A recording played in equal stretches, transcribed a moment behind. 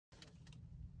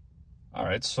All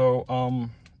right, so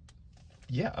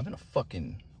yeah, I'm in a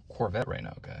fucking Corvette right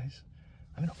now, guys.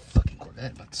 I'm in a fucking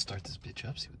Corvette. About to start this bitch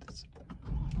up. See what this.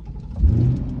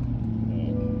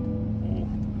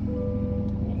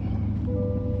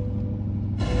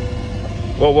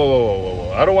 Whoa, whoa, whoa, whoa, whoa,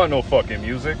 whoa! I don't want no fucking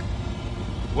music.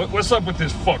 What's up with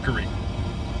this fuckery?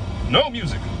 No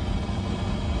music.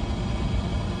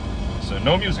 So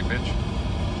no music, bitch.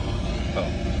 Oh,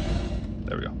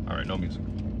 there we go. All right, no music.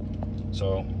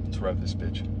 So let's rev this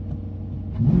bitch.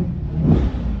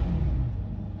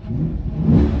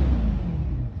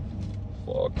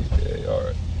 Fuck yeah, all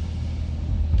right.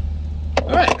 All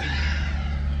right.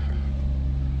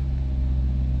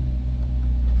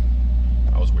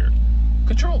 That was weird.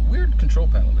 Weird control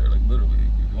panel there. Like literally,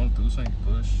 if you want to do something,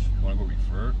 you push. If you want to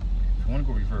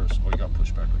go reverse, well, you got to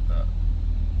push back like that.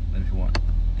 Then if you want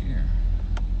gear.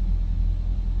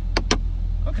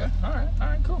 Okay, all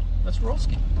right, cool. Let's roll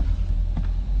ski.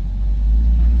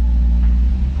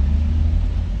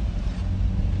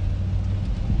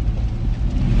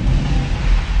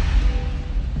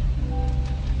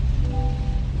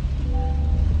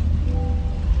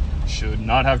 Should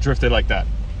not have drifted like that.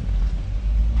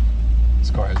 This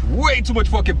car has way too much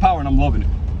fucking power and I'm loving it.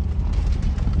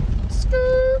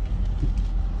 Skirt.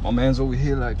 My man's over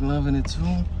here like loving it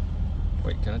too.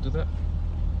 Wait, can I do that?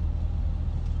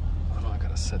 Oh no, I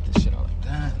gotta set this shit out like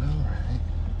that. Alright.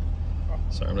 Oh,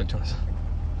 sorry, I'm like trying to...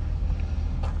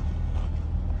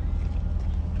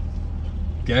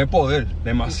 Tiene poder,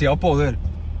 demasiado poder.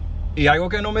 Y algo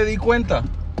que no me di cuenta.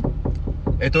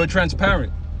 Esto es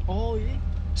transparent. Oh, yeah.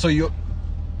 So you...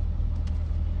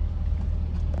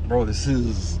 Bro, this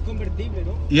is... Convertible,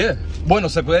 ¿no? Yeah. Bueno,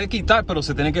 se puede quitar, pero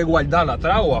se tiene que guardar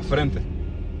atrás o a frente.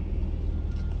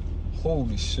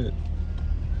 Holy shit.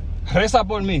 Reza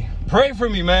por mí. Pray for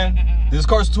me, man. This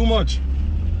car's too much.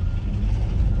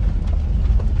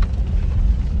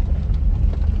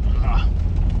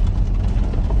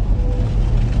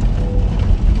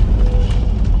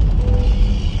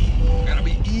 Gotta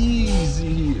be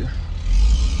easy here.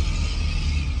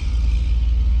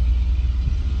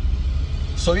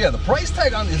 So yeah, the price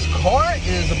tag on this car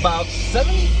is about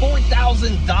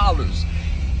 $74,000.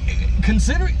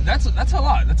 Considering that's a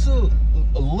lot. That's a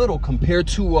little compared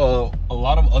to a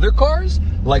lot of other cars,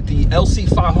 like the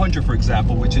LC500, for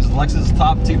example, which is Lexus'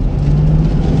 top tier.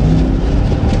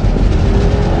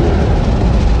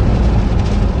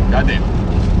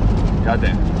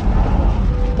 Goddamn.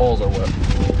 Balls are wet.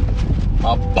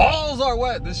 My balls are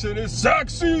wet. This shit is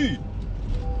sexy.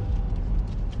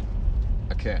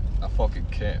 I fucking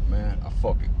can't, man. I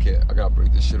fucking can't. I gotta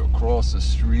bring this shit across the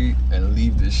street and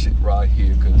leave this shit right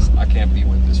here because I can't be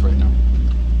with this right now.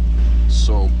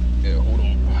 So, yeah, hold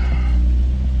on.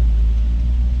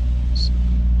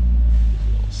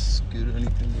 Skid or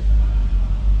anything there?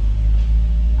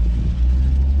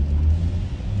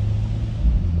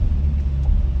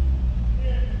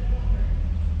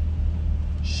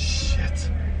 Shit.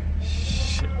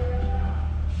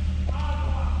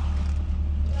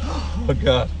 Oh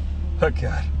God. Oh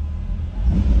God.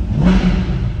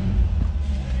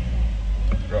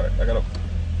 Right, I gotta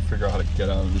figure out how to get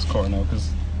out of this car now, cause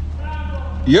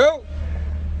yo,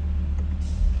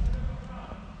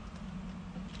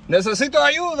 necesito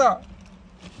ayuda.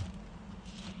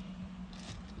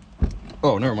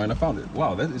 Oh, never mind. I found it.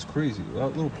 Wow, that is crazy.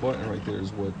 That little button right there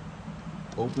is what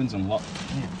opens and locks.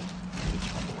 It's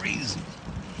crazy.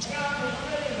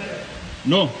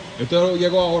 No, esto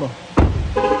llegó ahora.